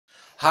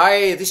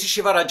Hi, this is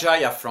Shiva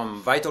Rajaya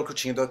from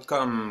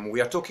vitalcoaching.com. We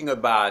are talking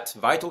about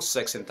vital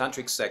sex and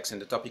tantric sex, and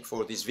the topic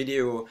for this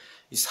video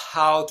is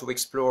how to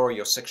explore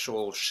your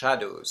sexual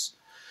shadows.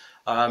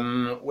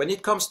 When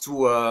it comes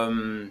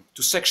to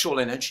sexual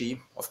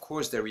energy, of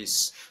course, there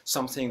is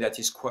something that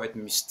is quite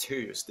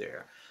mysterious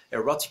there.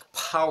 Erotic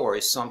power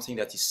is something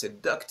that is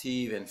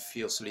seductive and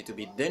feels a little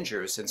bit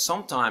dangerous. And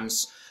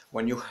sometimes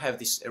when you have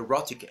this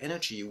erotic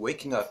energy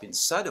waking up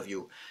inside of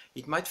you,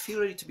 it might feel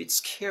a little bit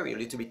scary, a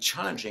little bit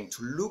challenging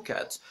to look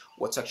at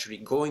what's actually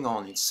going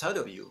on inside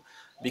of you,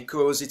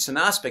 because it's an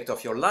aspect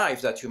of your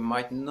life that you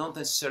might not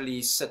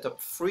necessarily set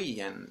up free,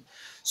 and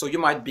so you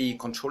might be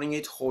controlling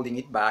it, holding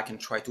it back, and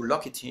try to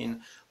lock it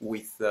in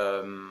with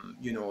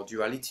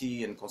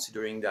duality and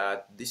considering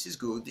that this is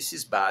good, this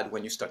is bad.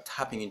 When you start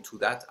tapping into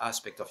that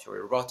aspect of your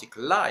erotic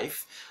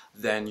life,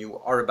 then you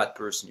are a bad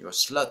person, you are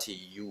slutty,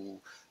 you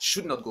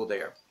should not go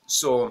there.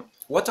 So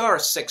what are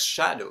sex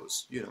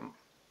shadows?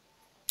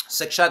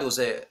 Sex shadows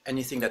are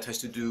anything that has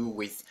to do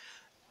with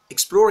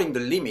exploring the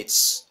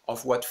limits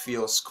of what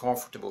feels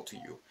comfortable to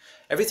you.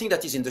 Everything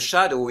that is in the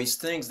shadow is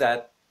things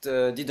that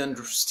didn't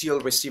still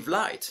receive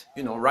light.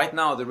 Right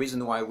now the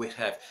reason why we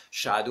have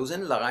shadows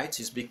and lights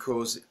is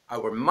because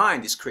our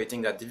mind is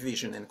creating that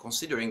division and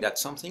considering that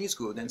something is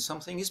good and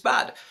something is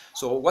bad.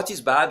 So what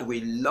is bad,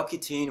 we lock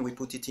it in, we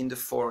put it in the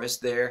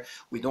forest there,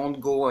 we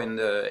don't go and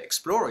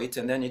explore it,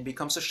 and then it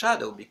becomes a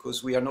shadow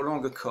because we are no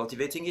longer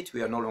cultivating it,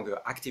 we are no longer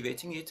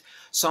activating it.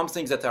 Some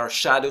things that are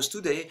shadows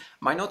today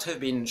might not have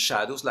been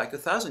shadows like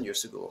 1,000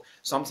 years ago.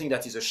 Something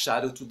that is a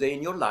shadow today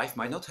in your life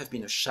might not have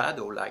been a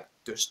shadow like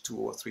just 2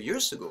 or 3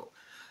 years ago.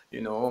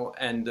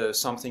 And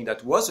something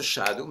that was a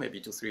shadow maybe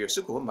 2 or 3 years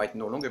ago might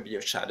no longer be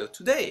a shadow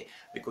today,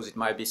 because it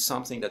might be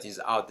something that is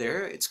out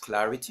there, it's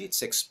clarity,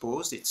 it's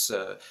exposed, it's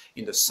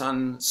in the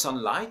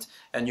sunlight,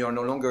 and you're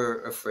no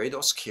longer afraid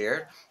or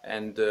scared,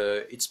 and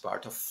it's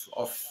part of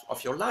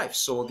your life.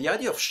 So the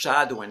idea of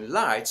shadow and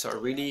lights are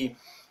really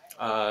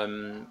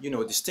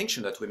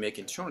distinction that we make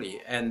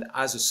internally, and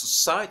as a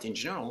society in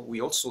general we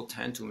also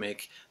tend to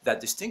make that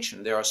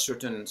distinction. There are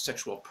certain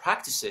sexual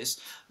practices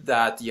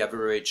that the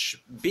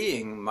average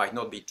being might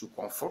not be too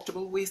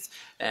comfortable with,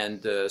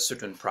 and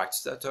certain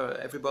practices that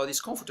everybody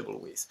is comfortable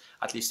with,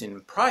 at least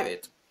in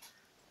private.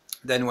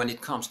 Then when it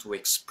comes to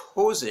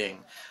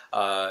exposing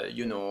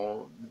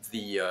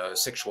the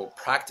sexual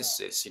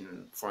practices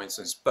in, for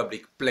instance,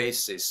 public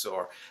places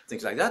or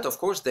things like that, of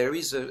course there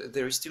is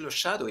still a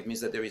shadow. It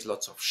means that there is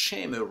lots of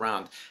shame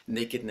around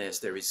nakedness,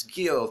 there is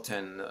guilt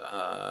and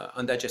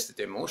undigested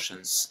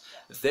emotions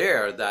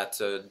there that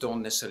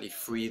don't necessarily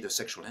free the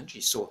sexual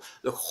energy. So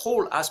the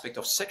whole aspect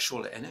of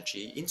sexual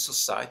energy in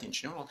society in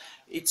general,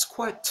 it's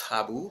quite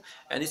taboo,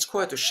 and it's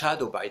quite a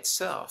shadow by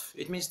itself.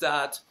 It means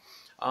that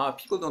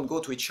people don't go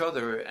to each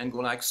other and go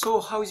like,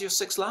 so how is your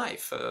sex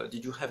life?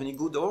 Did you have any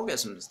good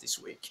orgasms this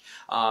week?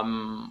 How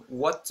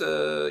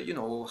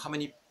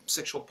many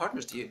sexual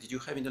partners did you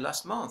have in the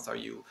last month? Are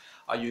you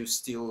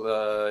still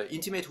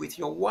intimate with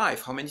your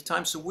wife? How many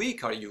times a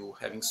week are you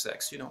having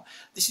sex?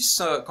 This is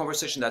a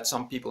conversation that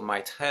some people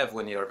might have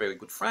when they are very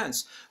good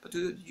friends, but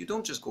you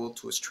don't just go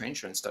to a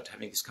stranger and start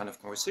having this kind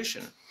of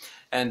conversation.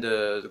 And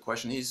the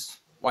question is,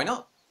 why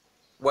not?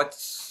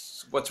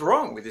 What's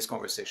wrong with this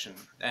conversation?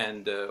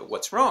 And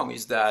what's wrong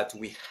is that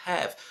we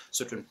have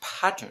certain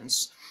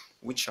patterns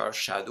which are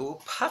shadow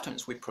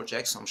patterns. We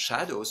project some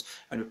shadows,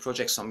 and we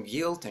project some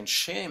guilt and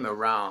shame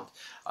around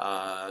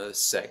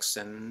sex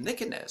and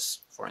nakedness,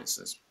 for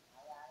instance.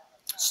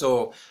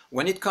 So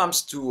when it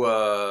comes to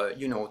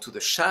to the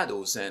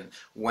shadows, and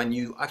when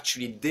you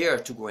actually dare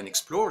to go and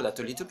explore that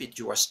a little bit,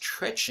 you are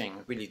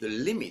stretching really the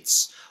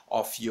limits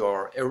of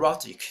your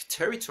erotic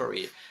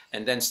territory,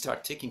 and then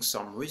start taking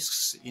some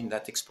risks in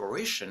that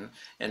exploration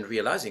and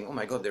realizing, oh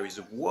my God, there is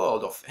a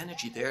world of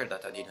energy there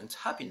that I didn't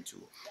tap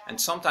into. And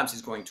sometimes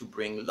it's going to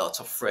bring lots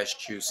of fresh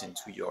juice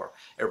into your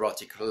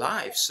erotic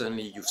life.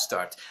 Suddenly you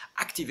start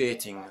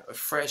activating a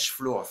fresh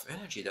flow of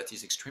energy that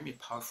is extremely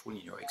powerful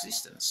in your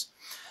existence.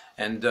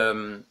 And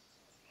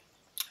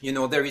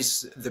there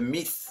is the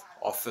myth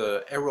of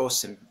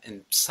Eros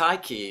and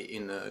Psyche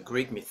in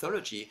Greek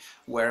mythology,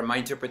 where my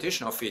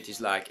interpretation of it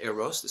is like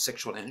Eros, the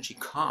sexual energy,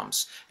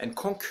 comes and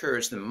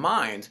conquers the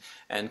mind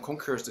and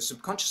conquers the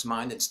subconscious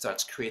mind and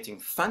starts creating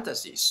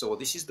fantasies. So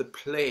this is the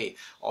play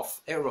of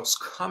Eros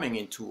coming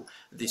into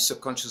the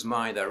subconscious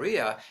mind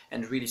area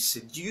and really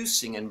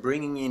seducing and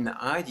bringing in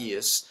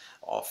ideas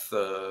of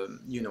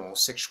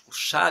sexual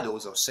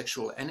shadows or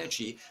sexual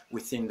energy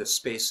within the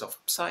space of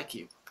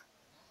Psyche.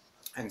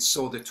 And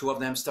so the two of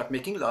them start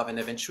making love, and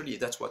eventually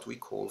that's what we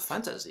call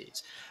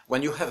fantasies.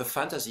 When you have a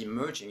fantasy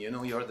emerging,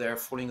 you're there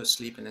falling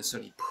asleep, and then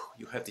suddenly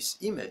you have this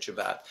image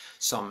about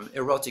some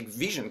erotic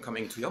vision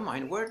coming to your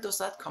mind. Where does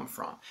that come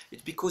from?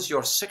 It's because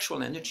your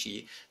sexual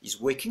energy is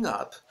waking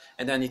up,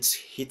 and then it's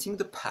hitting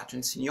the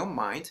patterns in your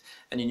mind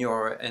and in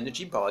your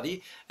energy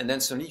body, and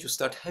then suddenly you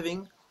start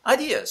having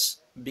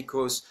ideas,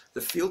 because the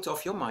filter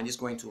of your mind is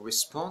going to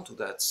respond to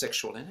that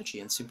sexual energy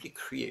and simply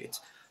create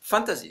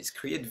fantasies,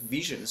 create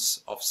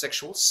visions of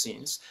sexual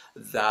scenes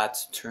that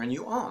turn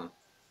you on.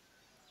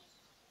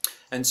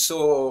 And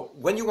so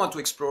when you want to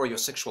explore your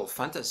sexual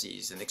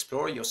fantasies and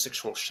explore your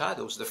sexual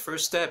shadows, the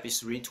first step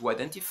is really to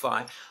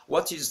identify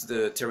what is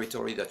the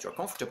territory that you're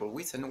comfortable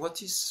with and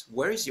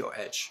where is your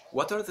edge?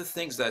 What are the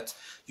things that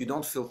you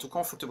don't feel too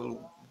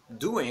comfortable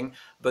doing,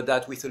 but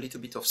that with a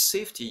little bit of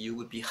safety you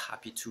would be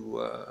happy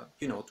to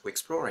to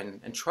explore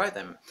and try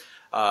them.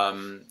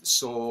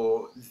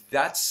 So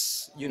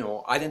that's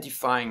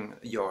identifying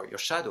your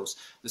shadows.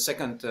 The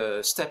second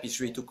step is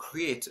really to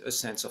create a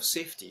sense of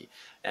safety,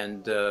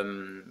 and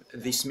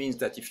this means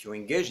that if you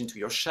engage into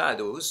your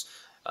shadows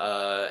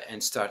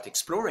and start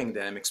exploring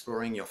them,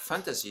 exploring your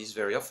fantasies,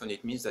 very often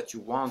it means that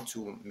you want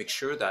to make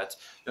sure that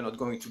you're not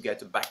going to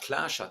get a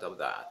backlash out of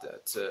that,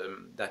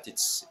 that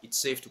it's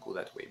safe to go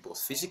that way,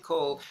 both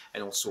physical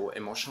and also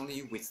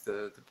emotionally with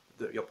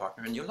your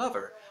partner and your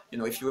lover.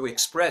 If you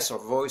express or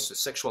voice a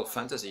sexual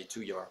fantasy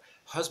to your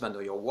husband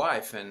or your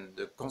wife, and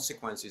the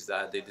consequence is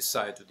that they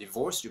decide to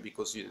divorce you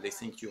because they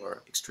think you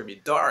are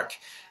extremely dark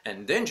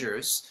and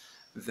dangerous,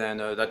 then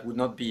that would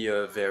not be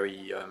a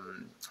very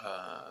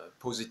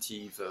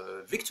positive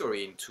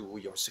victory into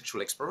your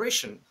sexual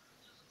exploration.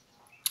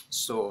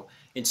 So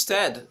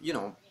instead,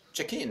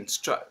 check in,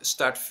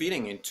 start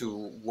feeling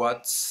into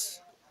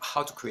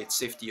how to create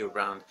safety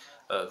around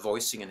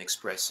voicing and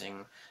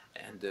expressing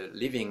and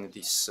living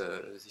these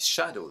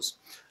shadows.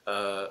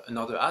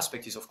 Another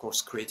aspect is, of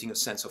course, creating a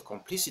sense of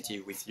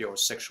complicity with your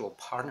sexual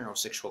partner or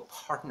sexual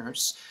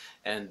partners,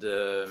 and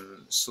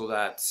so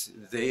that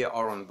they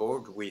are on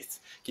board with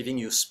giving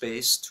you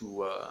space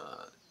to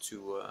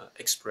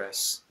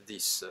express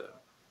these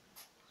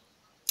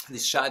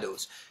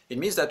shadows. It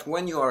means that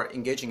when you are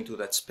engaging into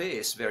that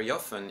space, very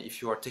often, if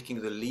you are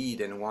taking the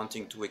lead and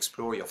wanting to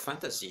explore your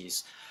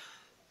fantasies,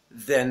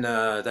 then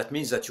that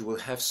means that you will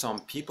have some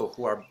people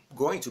who are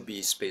going to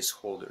be space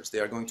holders. They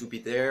are going to be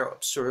there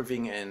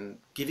observing and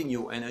giving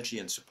you energy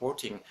and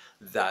supporting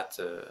that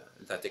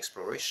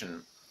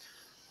exploration.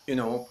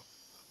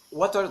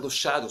 What are those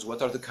shadows?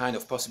 What are the kind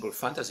of possible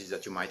fantasies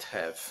that you might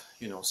have?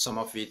 Some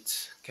of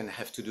it can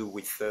have to do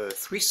with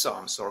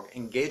threesomes or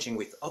engaging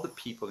with other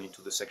people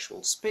into the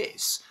sexual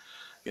space.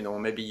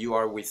 Maybe you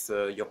are with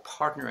your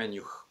partner and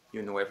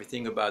you know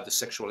everything about the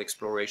sexual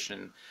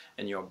exploration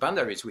and your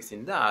boundaries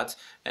within that,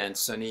 and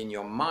suddenly in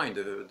your mind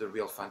the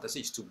real fantasy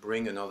is to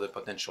bring another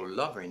potential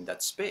lover in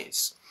that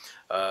space.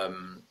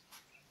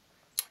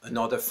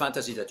 Another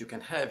fantasy that you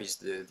can have is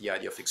the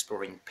idea of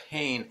exploring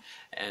pain.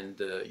 And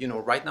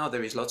right now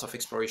there is lots of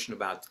exploration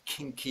about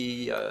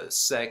kinky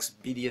sex,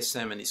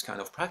 BDSM, and these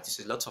kind of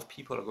practices. Lots of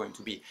people are going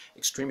to be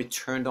extremely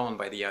turned on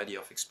by the idea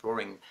of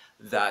exploring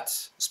that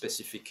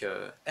specific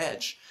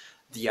edge.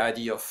 The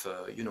idea of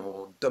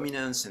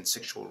dominance and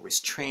sexual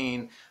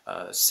restraint,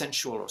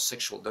 sensual or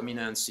sexual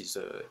dominance is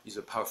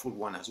a powerful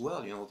one as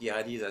well. The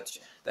idea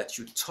that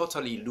you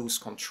totally lose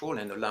control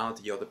and allow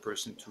the other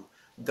person to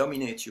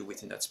dominate you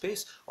within that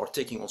space, or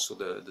taking also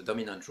the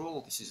dominant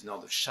role. This is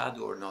another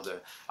shadow or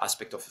another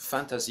aspect of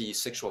fantasy,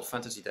 sexual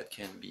fantasy that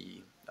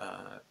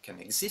can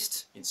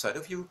exist inside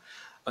of you.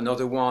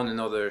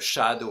 Another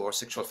shadow or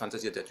sexual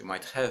fantasy that you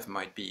might have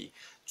might be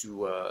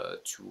to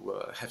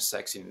have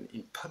sex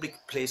in public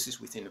places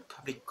within a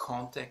public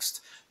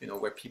context,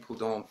 where people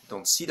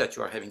don't see that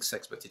you are having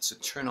sex, but it's a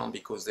turn on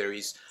because there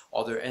is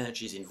other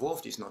energies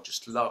involved. It's not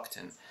just locked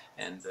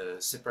and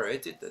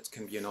separated. That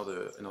can be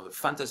another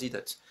fantasy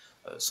that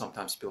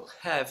sometimes people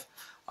have.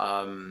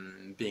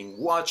 Being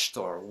watched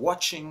or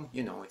watching,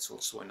 it's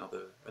also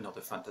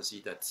another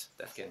fantasy that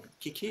can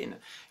kick in.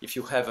 If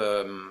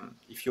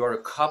you are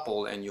a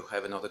couple and you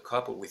have another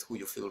couple with who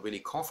you feel really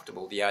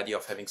comfortable, the idea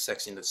of having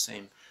sex in the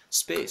same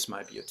space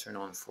might be a turn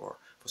on for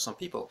some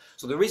people.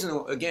 So the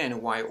reason,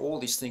 again, why all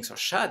these things are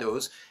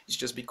shadows is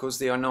just because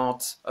they are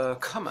not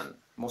common.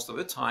 Most of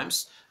the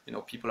times,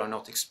 people are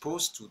not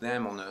exposed to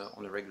them on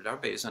a regular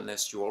basis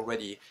unless you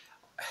already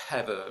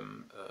have a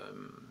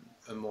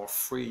more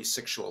free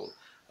sexual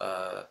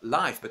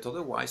life, but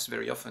otherwise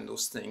very often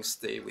those things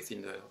stay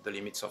within the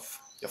limits of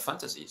your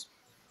fantasies.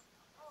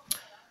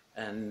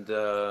 And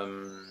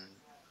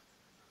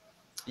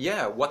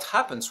yeah, what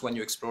happens when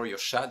you explore your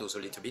shadows a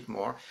little bit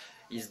more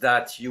is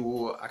that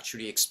you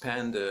actually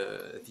expand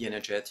the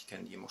energetic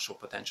and the emotional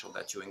potential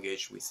that you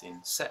engage with in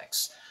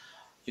sex.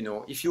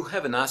 If you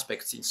have an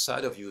aspect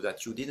inside of you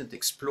that you didn't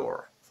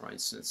explore, for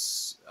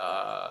instance,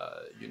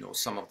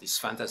 some of these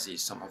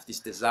fantasies, some of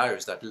these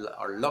desires that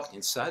are locked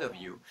inside of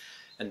you,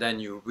 and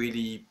then you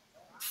really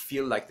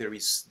feel like there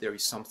is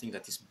something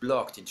that is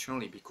blocked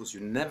internally because you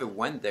never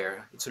went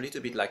there. It's a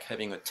little bit like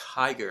having a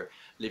tiger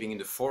living in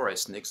the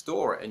forest next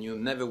door and you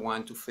never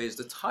want to face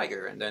the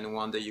tiger, and then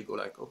one day you go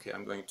like, okay,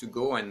 I'm going to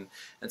go and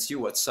see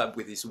what's up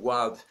with this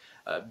wild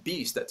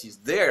beast that is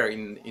there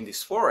in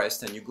this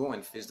forest, and you go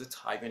and face the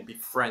tiger and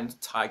befriend the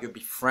tiger,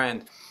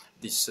 befriend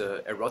this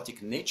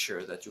erotic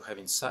nature that you have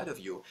inside of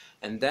you,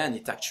 and then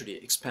it actually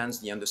expands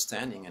the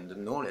understanding and the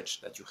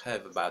knowledge that you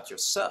have about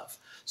yourself.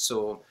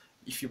 So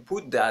if you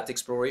put that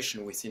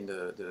exploration within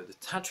the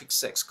tantric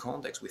sex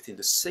context, within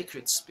the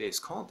sacred space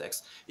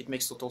context, it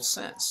makes total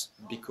sense,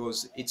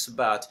 because it's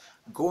about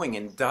going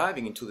and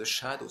diving into the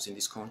shadows in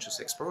this conscious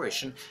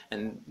exploration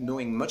and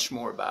knowing much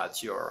more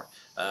about your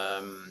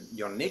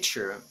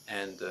nature,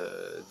 and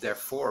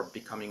therefore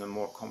becoming a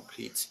more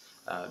complete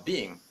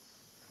being.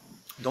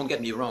 Don't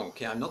get me wrong,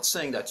 okay? I'm not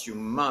saying that you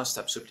must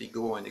absolutely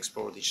go and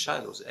explore these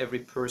shadows. Every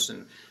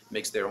person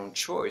makes their own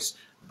choice,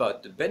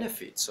 but the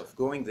benefits of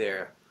going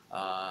there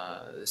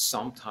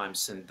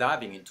sometimes and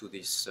diving into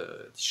this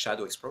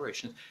shadow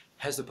exploration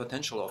has the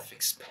potential of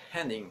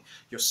expanding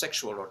your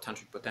sexual or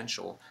tantric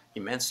potential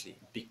immensely,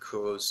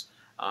 because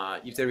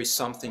if there is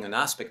something, an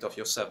aspect of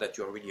yourself that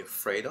you're really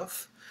afraid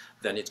of,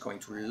 then it's going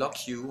to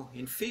lock you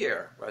in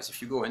fear. Whereas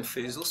if you go and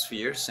face those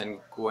fears and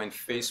go and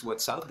face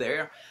what's out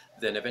there,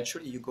 then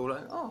eventually you go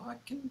like, oh, I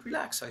can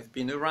relax. I've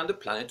been around the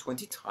planet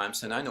 20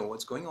 times and I know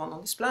what's going on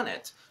this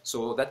planet.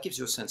 So that gives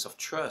you a sense of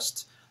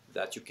trust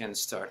that you can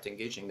start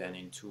engaging then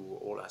into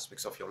all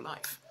aspects of your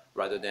life,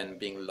 rather than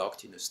being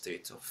locked in a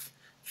state of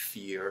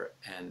fear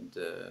and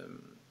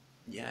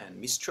yeah, and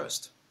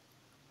mistrust.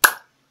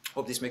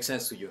 Hope this makes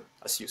sense to you.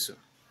 I'll see you soon.